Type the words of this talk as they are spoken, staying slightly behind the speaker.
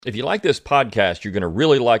If you like this podcast, you're going to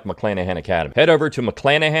really like McClanahan Academy. Head over to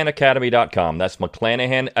McClanahanacademy.com. That's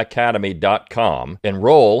McClanahanacademy.com.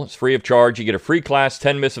 Enroll. It's free of charge. You get a free class,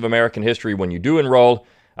 10 Myths of American History when you do enroll.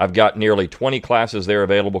 I've got nearly 20 classes there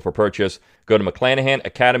available for purchase. Go to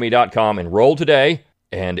McClanahanacademy.com, enroll today,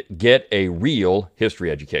 and get a real history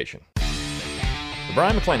education. The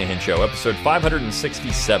Brion McClanahan Show, episode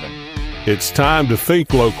 567. It's time to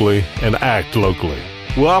think locally and act locally.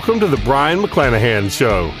 Welcome to the Brion McClanahan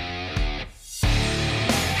Show.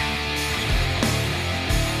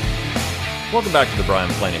 Welcome back to the Brion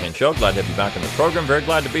McClanahan Show. Glad to have you back on the program. Very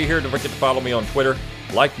glad to be here. Don't forget to follow me on Twitter,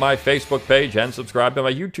 like my Facebook page, and subscribe to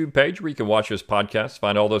my YouTube page where you can watch this podcast.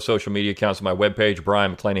 Find all those social media accounts on my webpage,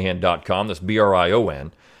 BrionMcClanahan.com. That's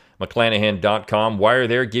BRION, McClanahan.com. While you're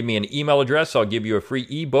there, give me an email address. I'll give you a free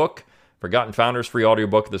ebook, Forgotten Founders, free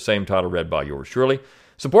audiobook of the same title, read by yours truly.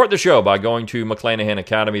 Support the show by going to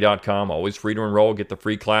McClanahanacademy.com. Always free to enroll. Get the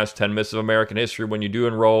free class, 10 Myths of American History. When you do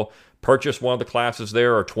enroll, purchase one of the classes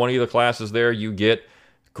there or 20 of the classes there. You get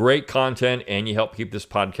great content and you help keep this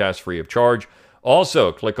podcast free of charge.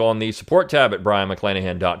 Also, click on the support tab at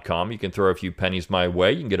BrionMcClanahan.com. You can throw a few pennies my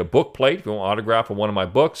way. You can get a book plate if you want an autograph on one of my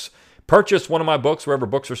books. Purchase one of my books wherever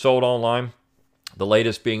books are sold online. The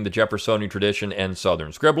latest being The Jeffersonian Tradition and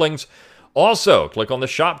Southern Scribblings. Also, click on the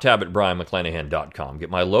shop tab at BrionMcClanahan.com. Get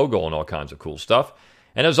my logo and all kinds of cool stuff.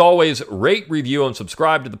 And as always, rate, review, and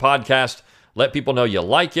subscribe to the podcast. Let people know you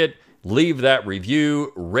like it. Leave that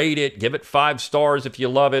review. Rate it. Give it 5 stars if you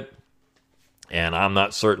love it. And I'm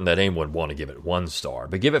not certain that anyone would want to give it 1 star.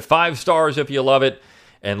 But give it 5 stars if you love it.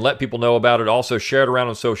 And let people know about it. Also, share it around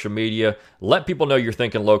on social media. Let people know you're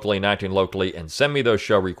thinking locally and acting locally. And send me those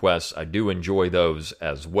show requests. I do enjoy those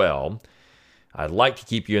as well. I'd like to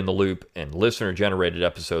keep you in the loop, and listener-generated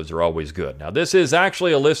episodes are always good. Now, this is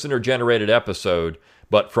actually a listener-generated episode,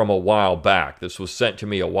 but from a while back. This was sent to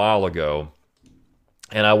me a while ago,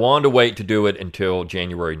 and I wanted to wait to do it until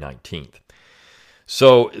January 19th.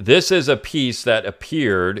 So this is a piece that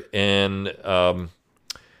appeared in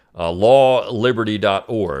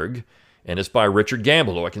lawliberty.org, and it's by Richard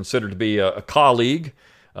Gamble, who I consider to be a colleague.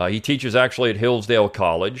 He teaches actually at Hillsdale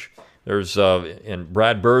College. There's and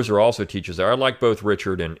Brad Berzer also teaches there. I like both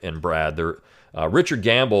Richard and Brad. Richard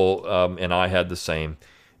Gamble and I had the same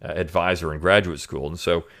advisor in graduate school, and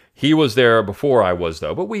so he was there before I was,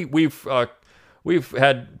 though. But we've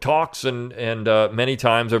had talks and many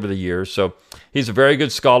times over the years. So he's a very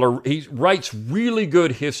good scholar. He writes really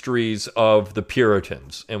good histories of the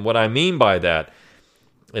Puritans, and what I mean by that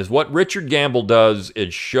is what Richard Gamble does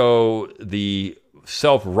is show the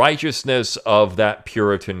self-righteousness of that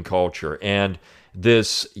Puritan culture and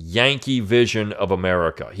this Yankee vision of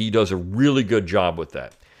America. He does a really good job with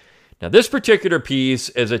that. Now, this particular piece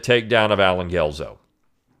is a takedown of Allen Guelzo.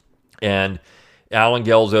 And Allen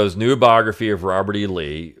Guelzo's new biography of Robert E.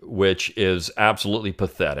 Lee, which is absolutely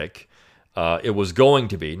pathetic. It was going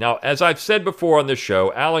to be. Now, as I've said before on this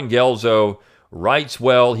show, Allen Guelzo writes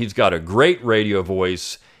well. He's got a great radio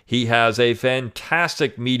voice. He has a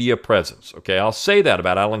fantastic media presence. Okay, I'll say that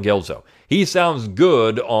about Allen Guelzo. He sounds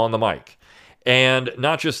good on the mic. And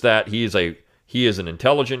not just that, he is an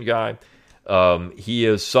intelligent guy. He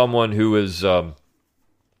is someone who is, and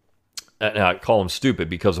I call him stupid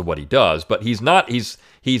because of what he does, but he's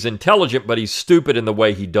intelligent, but he's stupid in the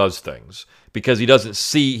way he does things because he doesn't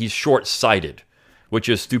see, he's short-sighted, which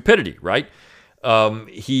is stupidity, right?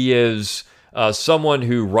 He is someone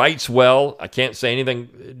who writes well. I can't say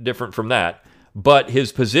anything different from that. But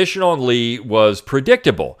his position on Lee was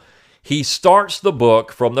predictable. He starts the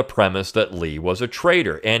book from the premise that Lee was a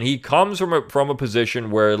traitor. And he comes from a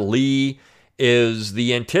position where Lee is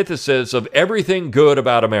the antithesis of everything good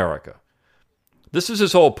about America. This is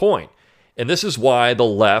his whole point. And this is why the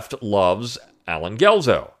left loves Allen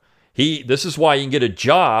Guelzo. This is why you can get a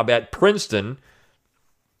job at Princeton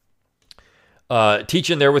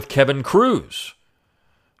teaching there with Kevin Cruz,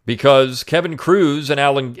 because Kevin Cruz and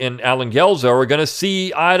Allen Guelzo are going to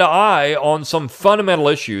see eye to eye on some fundamental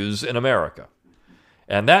issues in America.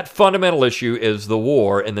 And that fundamental issue is the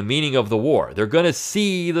war and the meaning of the war. They're going to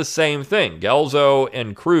see the same thing. Guelzo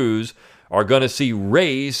and Cruz are going to see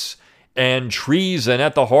race and treason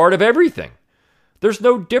at the heart of everything. There's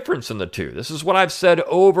no difference in the two. This is what I've said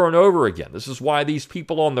over and over again. This is why these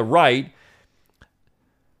people on the right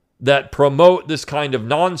that promote this kind of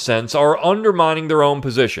nonsense are undermining their own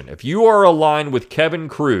position. If you are aligned with Kevin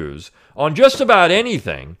Cruz on just about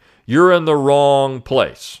anything, you're in the wrong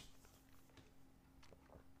place.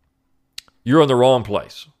 You're in the wrong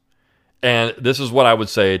place. And this is what I would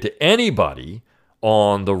say to anybody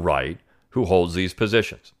on the right who holds these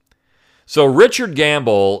positions. So Richard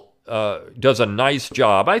Gamble does a nice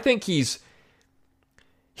job. I think he's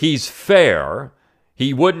fair.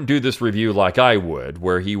 He wouldn't do this review like I would,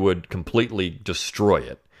 where he would completely destroy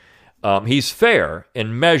it. He's fair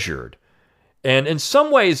and measured. And in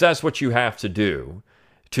some ways, that's what you have to do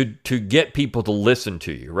to get people to listen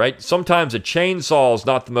to you, right? Sometimes a chainsaw is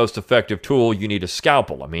not the most effective tool. You need a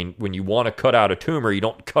scalpel. I mean, when you want to cut out a tumor, you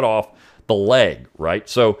don't cut off the leg, right?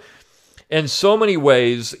 So in so many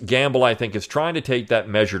ways, Gamble, I think, is trying to take that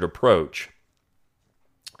measured approach.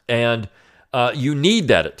 And you need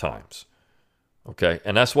that at times. Okay,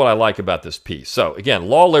 and that's what I like about this piece. So again,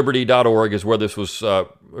 lawliberty.org is where this was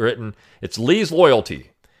written. It's Lee's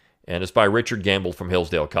Loyalty, and it's by Richard Gamble from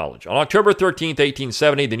Hillsdale College. On October 13th,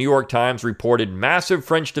 1870, the New York Times reported massive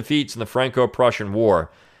French defeats in the Franco-Prussian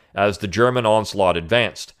War as the German onslaught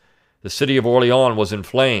advanced. The city of Orléans was in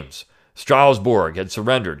flames. Strasbourg had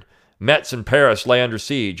surrendered. Metz and Paris lay under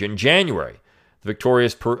siege. In January, the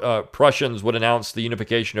victorious Prussians would announce the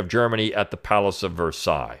unification of Germany at the Palace of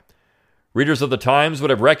Versailles. Readers of the Times would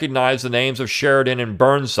have recognized the names of Sheridan and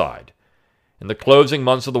Burnside. In the closing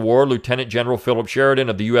months of the war, Lieutenant General Philip Sheridan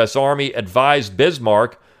of the U.S. Army advised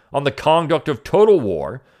Bismarck on the conduct of total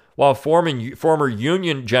war, while former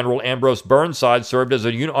Union General Ambrose Burnside served as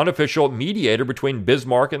an unofficial mediator between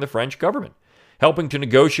Bismarck and the French government, helping to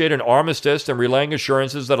negotiate an armistice and relaying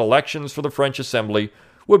assurances that elections for the French Assembly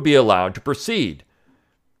would be allowed to proceed.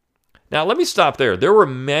 Now, let me stop there. There were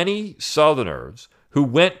many Southerners who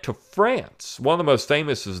went to France. One of the most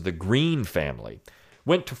famous is the Green family.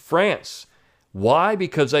 Went to France. Why?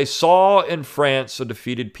 Because they saw in France a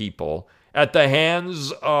defeated people at the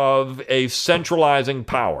hands of a centralizing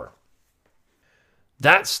power.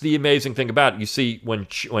 That's the amazing thing about it. You see, when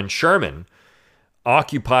Sherman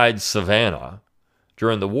occupied Savannah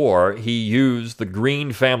during the war, he used the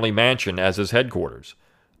Green family mansion as his headquarters.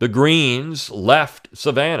 The Greens left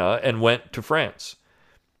Savannah and went to France.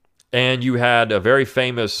 And you had a very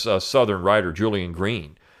famous Southern writer, Julian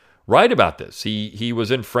Green, write about this. He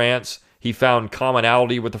was in France. He found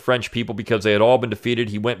commonality with the French people because they had all been defeated.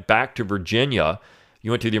 He went back to Virginia. He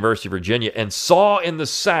went to the University of Virginia and saw in the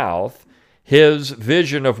South his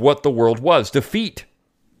vision of what the world was, defeat.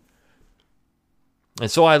 And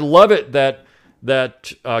so I love it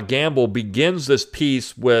that Gamble begins this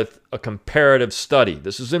piece with a comparative study.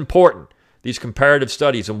 This is important, these comparative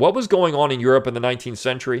studies. And what was going on in Europe in the 19th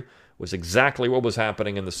century was exactly what was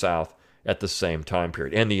happening in the South at the same time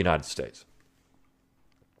period, in the United States.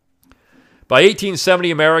 By 1870,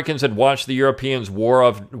 Americans had watched the Europeans'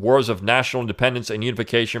 wars of national independence and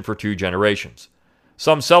unification for 2 generations.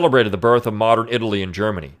 Some celebrated the birth of modern Italy and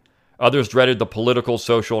Germany. Others dreaded the political,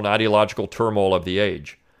 social, and ideological turmoil of the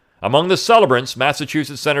age. Among the celebrants,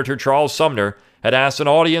 Massachusetts Senator Charles Sumner had asked an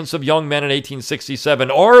audience of young men in 1867,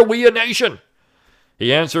 "Are we a nation?"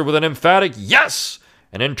 He answered with an emphatic yes,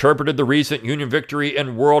 and interpreted the recent Union victory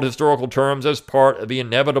in world historical terms as part of the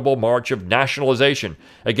inevitable march of nationalization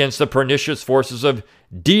against the pernicious forces of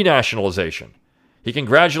denationalization. He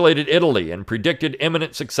congratulated Italy and predicted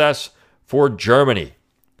imminent success for Germany.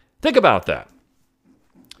 Think about that.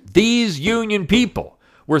 These Union people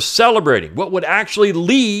were celebrating what would actually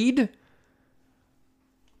lead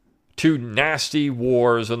to nasty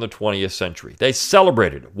wars in the 20th century. They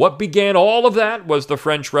celebrated it. What began all of that was the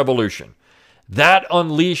French Revolution. That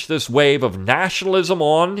unleashed this wave of nationalism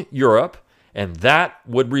on Europe, and that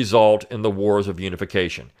would result in the wars of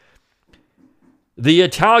unification. The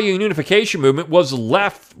Italian unification movement was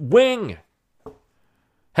left-wing.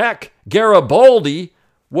 Heck, Garibaldi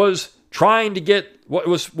was trying to get,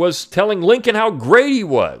 was telling Lincoln how great he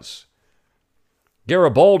was.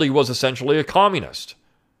 Garibaldi was essentially a communist.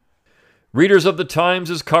 Readers of the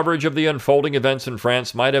Times' coverage of the unfolding events in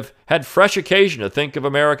France might have had fresh occasion to think of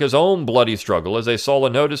America's own bloody struggle as they saw a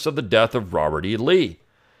notice of the death of Robert E. Lee.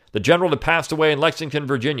 The general had passed away in Lexington,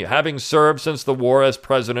 Virginia, having served since the war as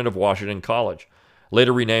president of Washington College,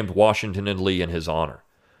 later renamed Washington and Lee in his honor.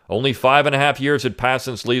 Only 5.5 years had passed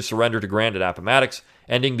since Lee's surrender to Grant at Appomattox,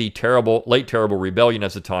 ending the late terrible rebellion,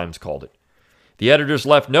 as the Times called it. The editors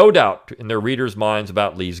left no doubt in their readers' minds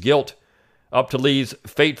about Lee's guilt. Up to Lee's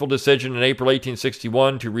fateful decision in April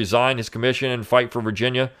 1861 to resign his commission and fight for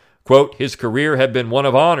Virginia, quote, his career had been one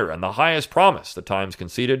of honor and the highest promise, the Times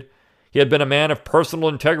conceded. He had been a man of personal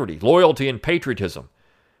integrity, loyalty, and patriotism.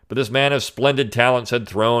 But this man of splendid talents had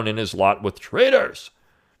thrown in his lot with traitors.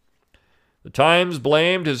 The Times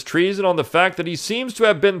blamed his treason on the fact that he seems to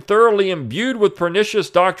have been thoroughly imbued with pernicious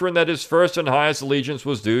doctrine that his first and highest allegiance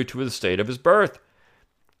was due to the state of his birth.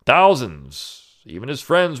 Thousands, even his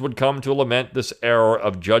friends, would come to lament this error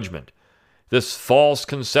of judgment, this false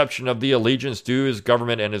conception of the allegiance due his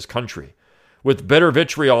government and his country. With bitter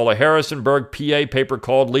vitriol, a Harrisonburg, PA paper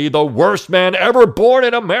called Lee the worst man ever born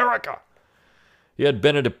in America. He had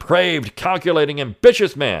been a depraved, calculating,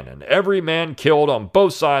 ambitious man, and every man killed on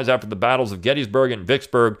both sides after the battles of Gettysburg and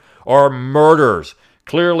Vicksburg are murders,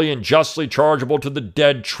 clearly and justly chargeable to the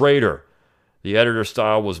dead traitor. The editor's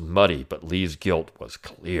style was muddy, but Lee's guilt was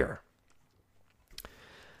clear.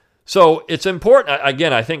 So it's important,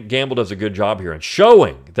 again, I think Gamble does a good job here in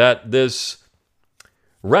showing that this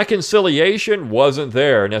reconciliation wasn't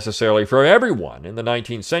there necessarily for everyone in the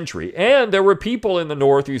 19th century. And there were people in the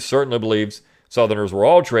North who certainly believed Southerners were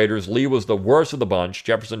all traitors. Lee was the worst of the bunch.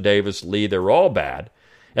 Jefferson Davis, Lee, they were all bad.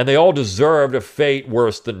 And they all deserved a fate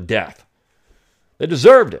worse than death. They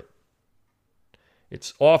deserved it.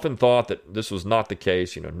 It's often thought that this was not the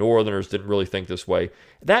case. Northerners didn't really think this way.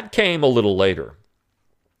 That came a little later.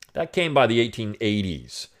 That came by the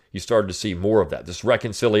 1880s. You started to see more of that, this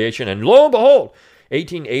reconciliation. And lo and behold,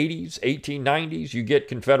 1880s, 1890s, you get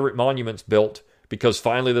Confederate monuments built because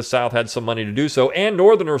finally the South had some money to do so. And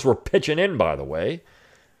Northerners were pitching in, by the way.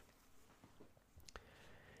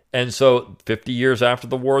 And so 50 years after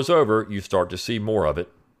the war is over, you start to see more of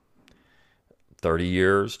it. 30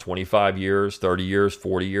 years, 25 years, 30 years,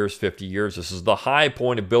 40 years, 50 years. This is the high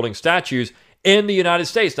point of building statues in the United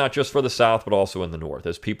States, not just for the South, but also in the North,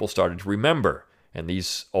 as people started to remember. And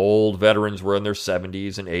these old veterans were in their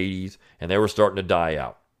 70s and 80s, and they were starting to die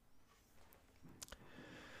out.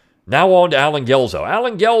 Now on to Allen Guelzo.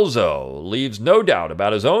 Allen Guelzo leaves no doubt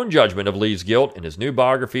about his own judgment of Lee's guilt in his new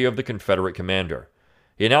biography of the Confederate commander.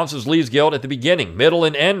 He announces Lee's guilt at the beginning, middle,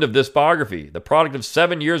 and end of this biography, the product of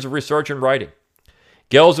 7 years of research and writing.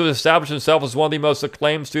 Guelzo established himself as one of the most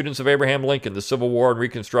acclaimed students of Abraham Lincoln, the Civil War, and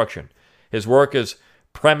Reconstruction. His work is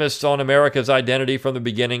premised on America's identity from the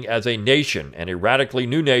beginning as a nation, and a radically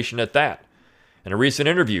new nation at that. In a recent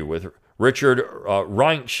interview with Richard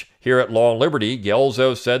Reinsch here at Law and Liberty,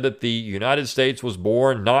 Guelzo said that the United States was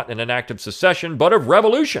born not in an act of secession, but of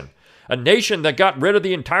revolution. A nation that got rid of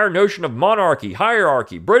the entire notion of monarchy,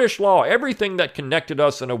 hierarchy, British law, everything that connected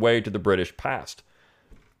us in a way to the British past.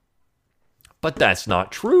 But that's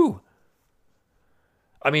not true.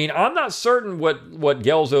 I mean, I'm not certain what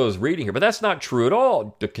Guelzo is reading here, but that's not true at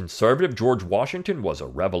all. The conservative George Washington was a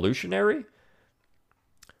revolutionary.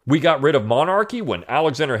 We got rid of monarchy when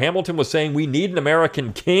Alexander Hamilton was saying we need an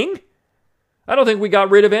American king. I don't think we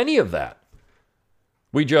got rid of any of that.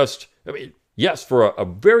 Yes, for a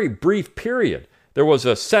very brief period, there was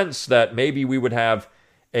a sense that maybe we would have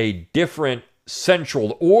a different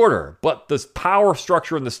central order, but the power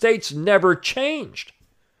structure in the states never changed.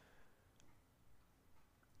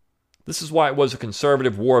 This is why it was a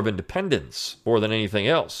conservative war of independence more than anything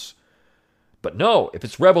else. But no, if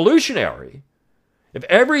it's revolutionary, if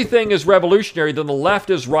everything is revolutionary, then the left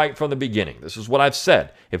is right from the beginning. This is what I've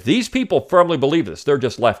said. If these people firmly believe this, they're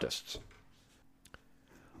just leftists.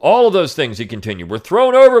 All of those things, he continued, were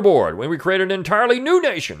thrown overboard when we created an entirely new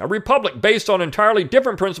nation, a republic based on entirely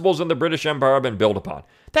different principles than the British Empire had been built upon.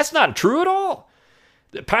 That's not true at all.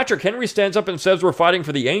 Patrick Henry stands up and says we're fighting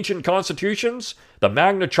for the ancient constitutions, the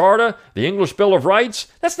Magna Charta, the English Bill of Rights.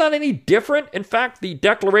 That's not any different. In fact, the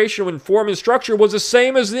Declaration of Form and Structure was the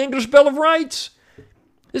same as the English Bill of Rights.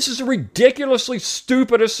 This is a ridiculously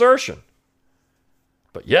stupid assertion.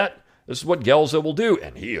 But yet, this is what Guelzo will do,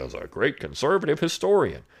 and he is a great conservative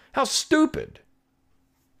historian. How stupid.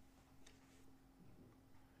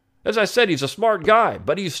 As I said, he's a smart guy,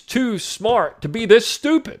 but he's too smart to be this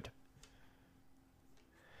stupid.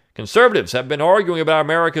 Conservatives have been arguing about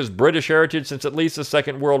America's British heritage since at least the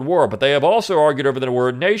Second World War, but they have also argued over the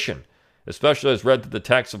word nation, especially as read through the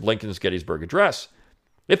text of Lincoln's Gettysburg Address.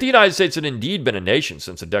 If the United States had indeed been a nation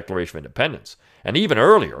since the Declaration of Independence, and even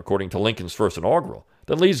earlier, according to Lincoln's first inaugural,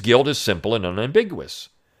 then Lee's guilt is simple and unambiguous.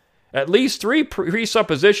 At least three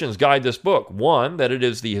presuppositions guide this book. One, that it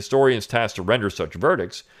is the historian's task to render such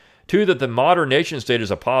verdicts. Two, that the modern nation-state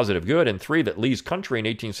is a positive good. And three, that Lee's country in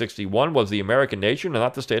 1861 was the American nation and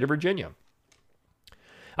not the state of Virginia.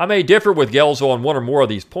 I may differ with Guelzo on one or more of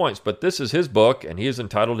these points, but this is his book, and he is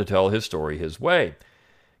entitled to tell his story his way.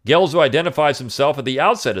 Guelzo identifies himself at the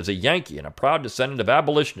outset as a Yankee and a proud descendant of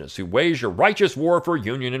abolitionists who waged a righteous war for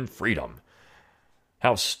union and freedom.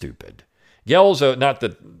 How stupid. Guelzo,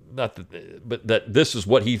 but that this is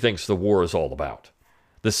what he thinks the war is all about.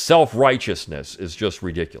 The self-righteousness is just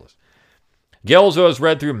ridiculous. Guelzo has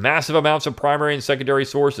read through massive amounts of primary and secondary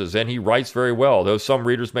sources, and he writes very well, though some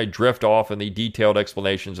readers may drift off in the detailed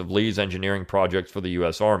explanations of Lee's engineering projects for the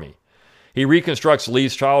U.S. Army. He reconstructs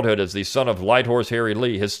Lee's childhood as the son of Light Horse Harry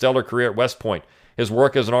Lee, his stellar career at West Point, his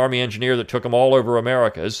work as an Army engineer that took him all over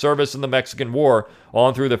America, his service in the Mexican War,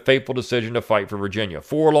 on through the fateful decision to fight for Virginia,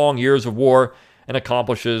 4 long years of war, and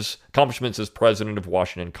accomplishments as president of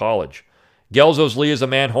Washington College. Gelzo's Lee is a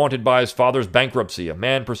man haunted by his father's bankruptcy, a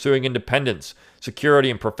man pursuing independence,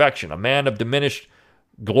 security, and perfection, a man of diminished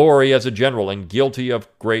glory as a general and guilty of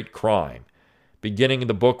great crime. Beginning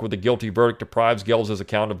the book with a guilty verdict deprives Gelzo's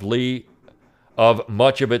account of Lee of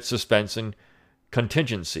much of its suspense and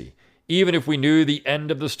contingency. Even if we knew the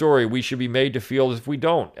end of the story, we should be made to feel as if we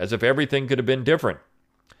don't, as if everything could have been different.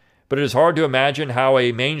 But it is hard to imagine how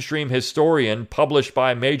a mainstream historian published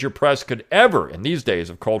by a major press could ever, in these days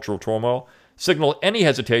of cultural turmoil, signal any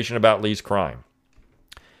hesitation about Lee's crime.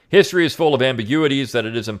 History is full of ambiguities that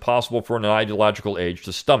it is impossible for an ideological age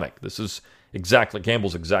to stomach. This is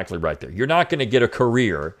Gamble's exactly right there. You're not going to get a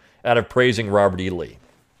career out of praising Robert E. Lee.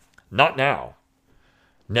 Not now.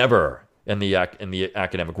 Never in the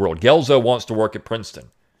academic world. Gelzo wants to work at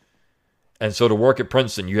Princeton. And so to work at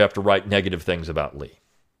Princeton, you have to write negative things about Lee.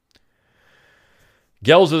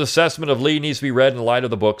 Gelzo's assessment of Lee needs to be read in light of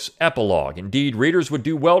the book's epilogue. Indeed, readers would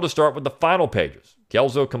do well to start with the final pages.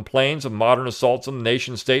 Gelzo complains of modern assaults on the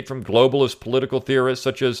nation-state from globalist political theorists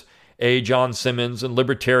such as A. John Simmons and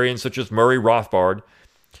libertarians such as Murray Rothbard.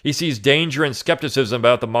 He sees danger and skepticism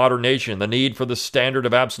about the modern nation, the need for the standard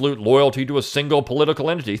of absolute loyalty to a single political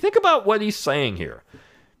entity. Think about what he's saying here.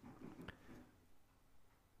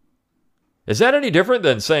 Is that any different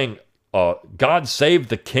than saying, God save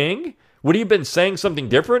the king? Would he have been saying something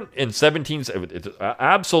different in 1770?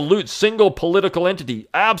 Absolute single political entity,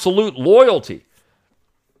 absolute loyalty.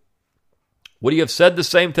 Would he have said the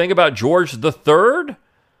same thing about George III?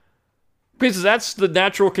 Because that's the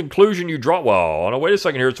natural conclusion you draw. Well, no, wait a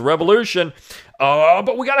second here. It's a revolution,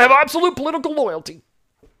 but we got to have absolute political loyalty.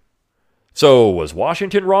 So was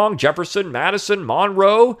Washington wrong? Jefferson, Madison,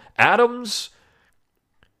 Monroe, Adams,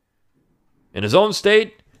 in his own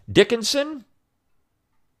state, Dickinson,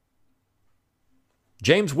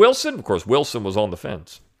 James Wilson? Of course, Wilson was on the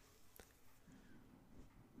fence.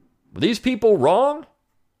 Were these people wrong?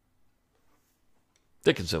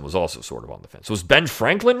 Dickinson was also sort of on the fence. Was Ben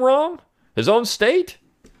Franklin wrong? His own state?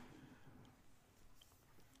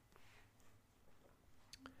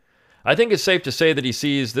 I think it's safe to say that he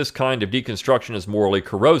sees this kind of deconstruction as morally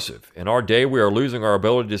corrosive. In our day, we are losing our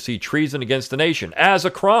ability to see treason against the nation as a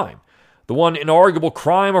crime. The one inarguable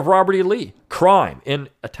crime of Robert E. Lee. Crime, in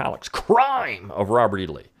italics. Crime of Robert E.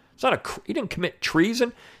 Lee. He didn't commit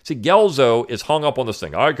treason. See, Gelzo is hung up on this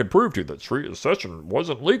thing. I could prove to you that secession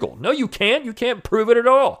wasn't legal. No, you can't. You can't prove it at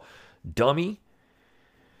all. Dummy.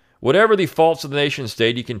 Whatever the faults of the nation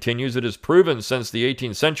state, he continues, it is proven since the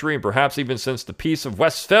 18th century and perhaps even since the Peace of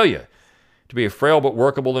Westphalia to be a frail but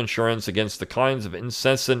workable insurance against the kinds of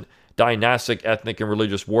incessant dynastic, ethnic, and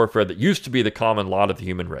religious warfare that used to be the common lot of the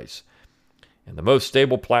human race, and the most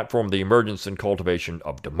stable platform of the emergence and cultivation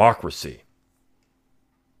of democracy.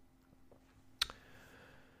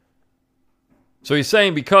 So he's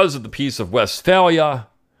saying because of the Peace of Westphalia,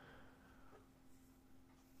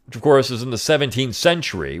 which of course is in the 17th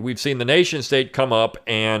century, we've seen the nation state come up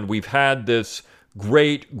and we've had this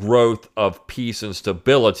great growth of peace and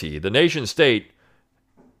stability. The nation state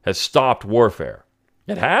has stopped warfare.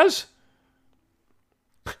 It has?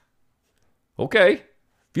 Okay,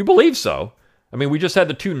 if you believe so. I mean, we just had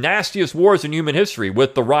the 2 nastiest wars in human history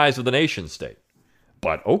with the rise of the nation state.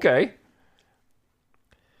 But okay.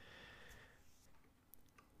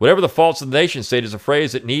 Whatever the faults of the nation state is a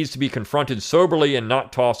phrase that needs to be confronted soberly and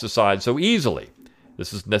not tossed aside so easily.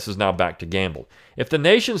 This is now back to Gamble. If the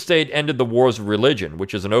nation state ended the wars of religion,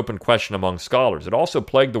 which is an open question among scholars, it also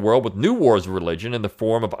plagued the world with new wars of religion in the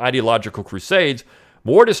form of ideological crusades,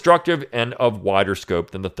 more destructive and of wider scope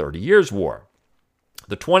than the 30 Years' War.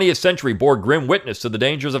 The 20th century bore grim witness to the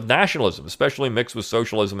dangers of nationalism, especially mixed with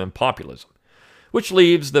socialism and populism, which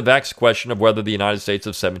leaves the vexed question of whether the United States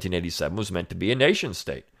of 1787 was meant to be a nation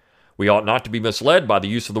state. We ought not to be misled by the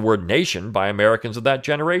use of the word nation by Americans of that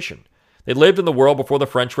generation. They lived in the world before the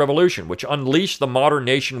French Revolution, which unleashed the modern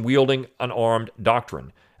nation wielding an armed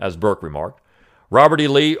doctrine, as Burke remarked. Robert E.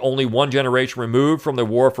 Lee, only one generation removed from the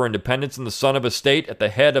war for independence and the son of a state at the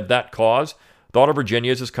head of that cause, thought of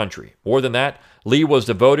Virginia as his country. More than that, Lee was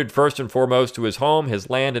devoted first and foremost to his home, his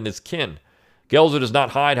land, and his kin. Gelzo does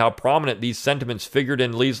not hide how prominent these sentiments figured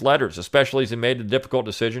in Lee's letters, especially as he made the difficult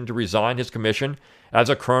decision to resign his commission as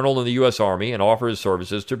a colonel in the U.S. Army and offer his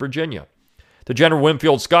services to Virginia. To General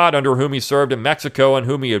Winfield Scott, under whom he served in Mexico and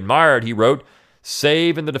whom he admired, he wrote,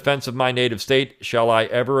 "Save in the defense of my native state shall I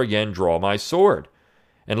ever again draw my sword."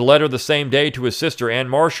 In a letter the same day to his sister, Anne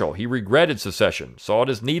Marshall, he regretted secession, saw it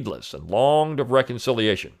as needless, and longed of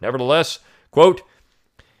reconciliation. Nevertheless, Quote,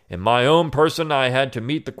 in my own person, I had to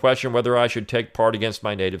meet the question whether I should take part against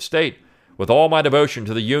my native state. With all my devotion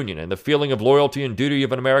to the Union and the feeling of loyalty and duty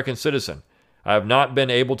of an American citizen, I have not been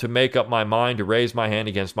able to make up my mind to raise my hand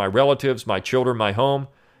against my relatives, my children, my home.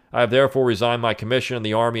 I have therefore resigned my commission in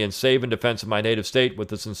the Army and save in defense of my native state with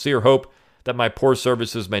the sincere hope that my poor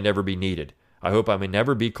services may never be needed. I hope I may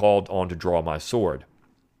never be called on to draw my sword.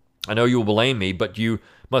 I know you will blame me, but you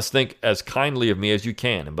must think as kindly of me as you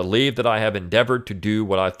can and believe that I have endeavored to do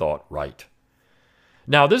what I thought right.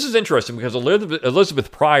 Now, this is interesting because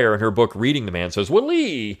Elizabeth Pryor in her book Reading the Man says, well,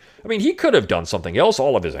 he could have done something else.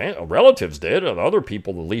 All of his relatives did, and other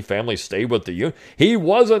people, the Lee family, stayed with the Union. He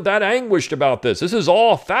wasn't that anguished about this. This is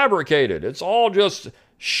all fabricated. It's all just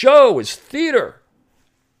show. It's theater.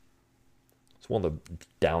 It's one of the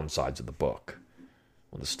downsides of the book,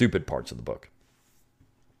 one of the stupid parts of the book.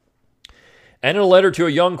 And in a letter to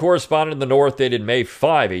a young correspondent in the North dated May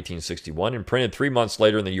 5, 1861, and printed 3 months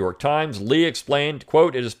later in the New York Times, Lee explained,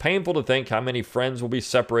 quote, it is painful to think how many friends will be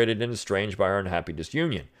separated and estranged by our unhappy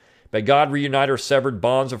disunion. May God reunite our severed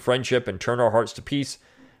bonds of friendship and turn our hearts to peace.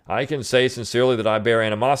 I can say sincerely that I bear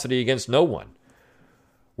animosity against no one.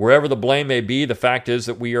 Wherever the blame may be, the fact is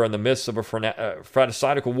that we are in the midst of a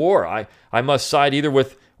fratricidical war. I must side either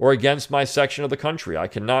with or against my section of the country. I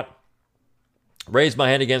cannot raise my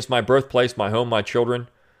hand against my birthplace, my home, my children.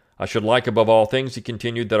 I should like above all things, he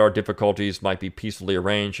continued, that our difficulties might be peacefully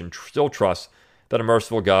arranged, and still trust that a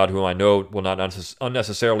merciful God, whom I know will not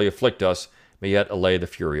unnecessarily afflict us, may yet allay the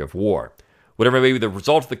fury of war. Whatever may be the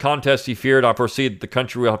result of the contest, he feared, I foresee that the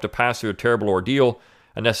country will have to pass through a terrible ordeal.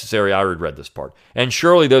 Unnecessary, I regret this part. And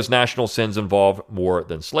surely those national sins involve more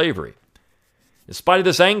than slavery. In spite of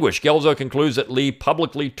this anguish, Guelzo concludes that Lee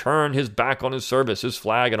publicly turned his back on his service, his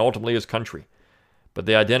flag, and ultimately his country. But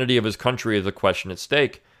the identity of his country is a question at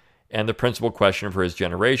stake, and the principal question for his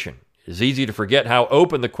generation. It is easy to forget how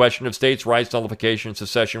open the question of states' rights, nullification, and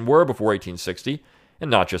secession were before 1860, and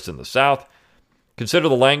not just in the South. Consider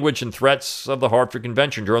the language and threats of the Hartford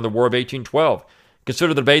Convention during the War of 1812.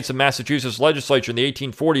 Consider the debates of Massachusetts legislature in the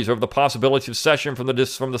 1840s over the possibility of secession from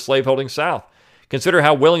the slaveholding South. Consider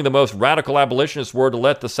how willing the most radical abolitionists were to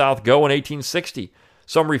let the South go in 1860.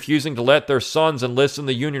 Some refusing to let their sons enlist in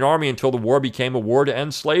the Union Army until the war became a war to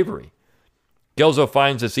end slavery. Guelzo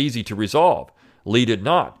finds this easy to resolve. Lee did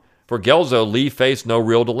not. For Guelzo, Lee faced no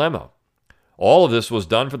real dilemma. All of this was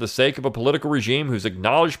done for the sake of a political regime whose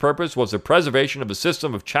acknowledged purpose was the preservation of a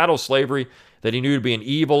system of chattel slavery that he knew to be an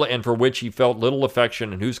evil and for which he felt little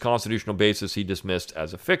affection and whose constitutional basis he dismissed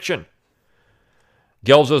as a fiction.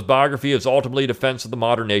 Guelzo's biography is ultimately a defense of the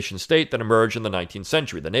modern nation-state that emerged in the 19th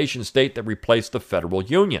century, the nation-state that replaced the federal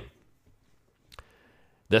union.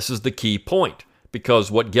 This is the key point, because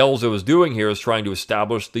what Guelzo is doing here is trying to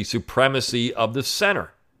establish the supremacy of the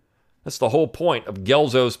center. That's the whole point of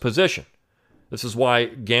Guelzo's position. This is why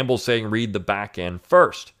Gamble's saying read the back end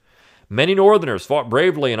first. Many Northerners fought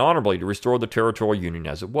bravely and honorably to restore the territorial union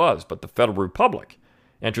as it was, but the Federal Republic,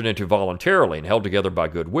 entered into voluntarily and held together by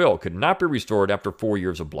goodwill, could not be restored after 4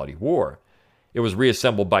 years of bloody war. It was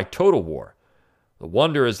reassembled by total war. The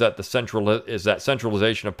wonder is that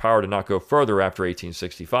centralization of power did not go further after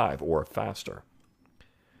 1865, or faster.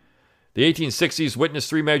 The 1860s witnessed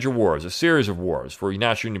 3 major wars, a series of wars for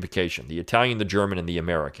national unification, the Italian, the German, and the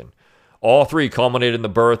American. All 3 culminated in the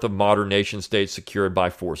birth of modern nation-states secured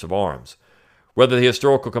by force of arms. Whether the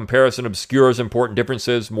historical comparison obscures important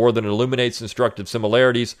differences more than it illuminates instructive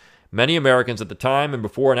similarities, many Americans at the time and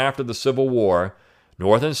before and after the Civil War,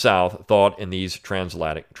 North and South, thought in these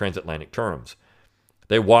transatlantic terms.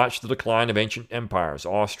 They watched the decline of ancient empires,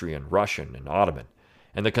 Austrian, Russian, and Ottoman,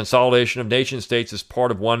 and the consolidation of nation-states as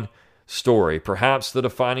part of one story, perhaps the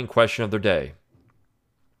defining question of their day.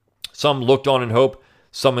 Some looked on in hope,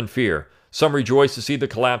 some in fear. Some rejoiced to see the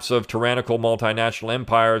collapse of tyrannical multinational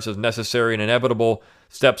empires as necessary and inevitable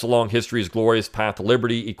steps along history's glorious path to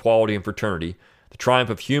liberty, equality, and fraternity, the triumph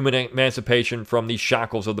of human emancipation from the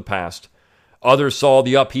shackles of the past. Others saw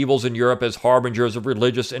the upheavals in Europe as harbingers of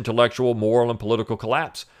religious, intellectual, moral, and political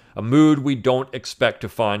collapse, a mood we don't expect to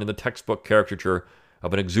find in the textbook caricature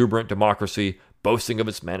of an exuberant democracy boasting of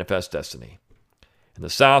its manifest destiny. In the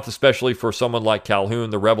South, especially for someone like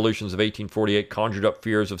Calhoun, the revolutions of 1848 conjured up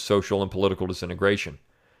fears of social and political disintegration.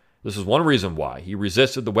 This is one reason why he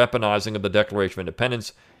resisted the weaponizing of the Declaration of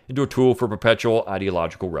Independence into a tool for perpetual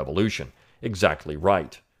ideological revolution. Exactly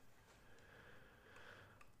right.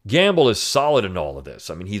 Gamble is solid in all of this.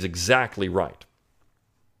 He's exactly right.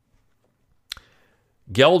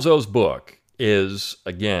 Guelzo's book is,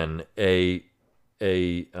 again, a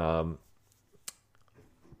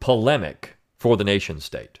polemic for the nation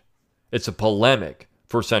state. It's a polemic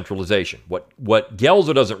for centralization. What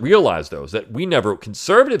Guelzo doesn't realize, though, is that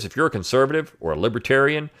conservatives, if you're a conservative or a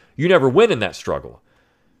libertarian, you never win in that struggle.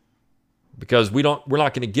 Because we're not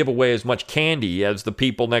going to give away as much candy as the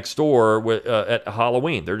people next door at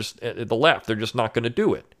Halloween. They're just at the left. They're just not going to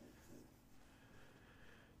do it.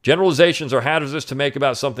 Generalizations are hazardous to make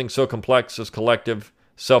about something so complex as collective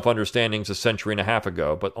self-understandings a century and a half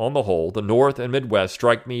ago, but on the whole, the North and Midwest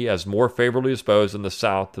strike me as more favorably disposed than the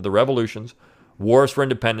South to the revolutions, wars for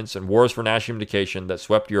independence, and wars for national unification that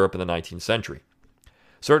swept Europe in the 19th century.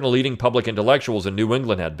 Certain leading public intellectuals in New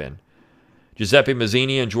England had been. Giuseppe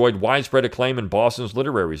Mazzini enjoyed widespread acclaim in Boston's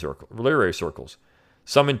literary circles.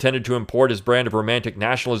 Some intended to import his brand of romantic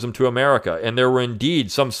nationalism to America, and there were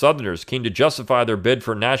indeed some Southerners keen to justify their bid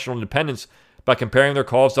for national independence by comparing their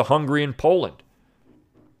cause to Hungary and Poland.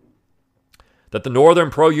 That the Northern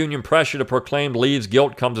pro-Union press should have proclaimed Lee's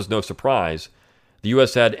guilt comes as no surprise. The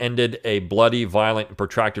U.S. had ended a bloody, violent, and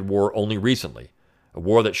protracted war only recently, a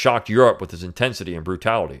war that shocked Europe with its intensity and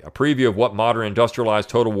brutality, a preview of what modern industrialized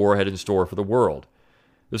total war had in store for the world.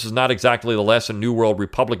 This is not exactly the lesson New World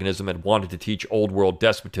republicanism had wanted to teach Old World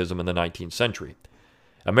despotism in the 19th century.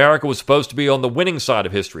 America was supposed to be on the winning side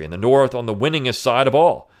of history, and the North on the winningest side of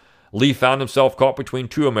all. Lee found himself caught between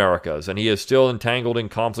two Americas, and he is still entangled in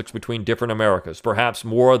conflicts between different Americas, perhaps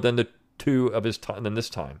more than the two of his than this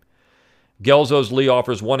time. Guelzo's Lee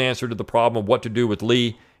offers one answer to the problem of what to do with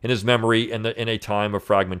Lee in his memory in a time of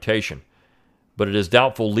fragmentation. But it is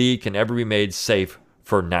doubtful Lee can ever be made safe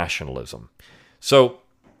for nationalism. So,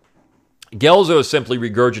 Guelzo is simply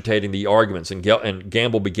regurgitating the arguments, and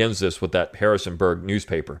Gamble begins this with that Harrisonburg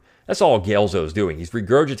newspaper. That's all Guelzo is doing. He's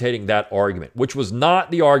regurgitating that argument, which was not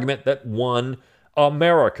the argument that won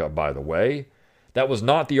America, by the way. That was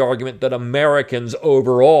not the argument that Americans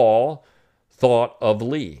overall thought of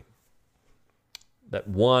Lee. That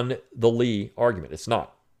won the Lee argument. It's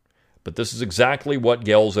not. But this is exactly what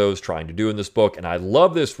Guelzo is trying to do in this book, and I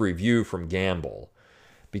love this review from Gamble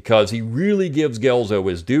because he really gives Guelzo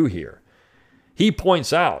his due here. He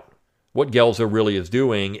points out what Guelzo really is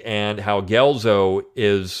doing and how Guelzo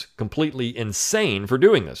is completely insane for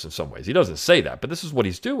doing this in some ways. He doesn't say that, but this is what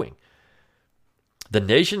he's doing. The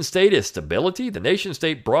nation state is stability. The nation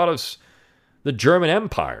state brought us the German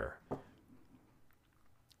Empire.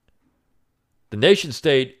 The nation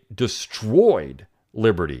state destroyed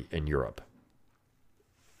liberty in Europe.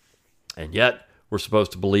 And yet, we're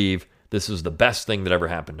supposed to believe this is the best thing that ever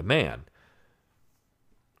happened to man.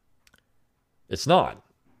 It's not.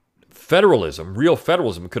 Federalism, real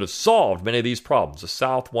federalism, could have solved many of these problems. The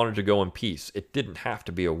South wanted to go in peace. It didn't have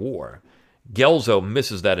to be a war. Guelzo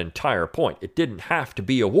misses that entire point. It didn't have to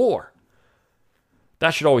be a war.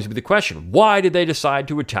 That should always be the question. Why did they decide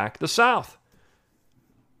to attack the South?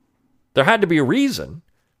 There had to be a reason.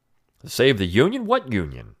 To save the Union? What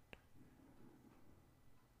Union?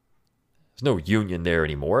 There's no Union there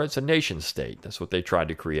anymore. It's a nation state. That's what they tried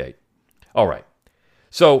to create. All right.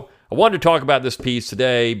 So I wanted to talk about this piece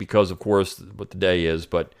today because, of course, what the day is,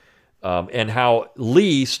 but and how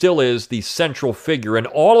Lee still is the central figure in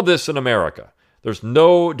all of this in America. There's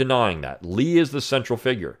no denying that. Lee is the central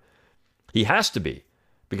figure. He has to be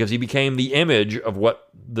because he became the image of what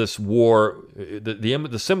this war,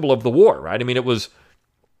 the symbol of the war, right? I mean, it was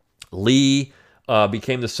Lee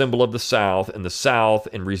became the symbol of the South, and the South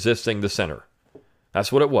in resisting the center.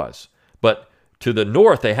 That's what it was. But to the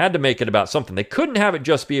North, they had to make it about something. They couldn't have it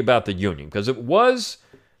just be about the Union, because if it was,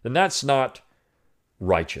 then that's not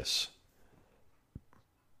righteous.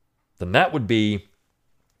 Then that would be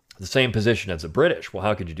the same position as the British. Well,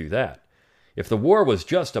 how could you do that? If the war was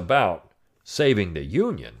just about saving the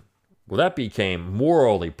Union, well, that became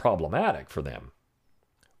morally problematic for them.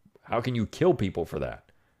 How can you kill people for that?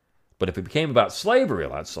 But if it became about slavery,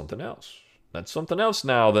 well, that's something else. That's something else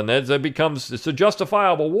now. Then it's a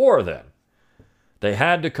justifiable war then. They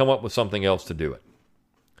had to come up with something else to do it.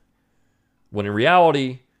 When in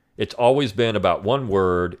reality, it's always been about one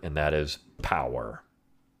word, and that is power.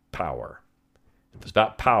 Power. If it's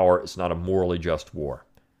about power, it's not a morally just war.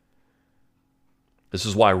 This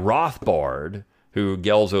is why Rothbard, who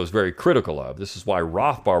Guelzo is very critical of, this is why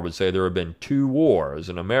Rothbard would say there have been 2 wars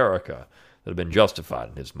in America that have been justified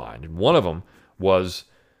in his mind. And one of them was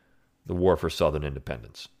the war for Southern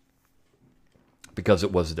independence, because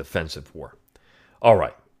it was a defensive war. All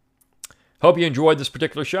right. Hope you enjoyed this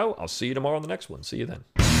particular show. I'll see you tomorrow on the next one. See you then.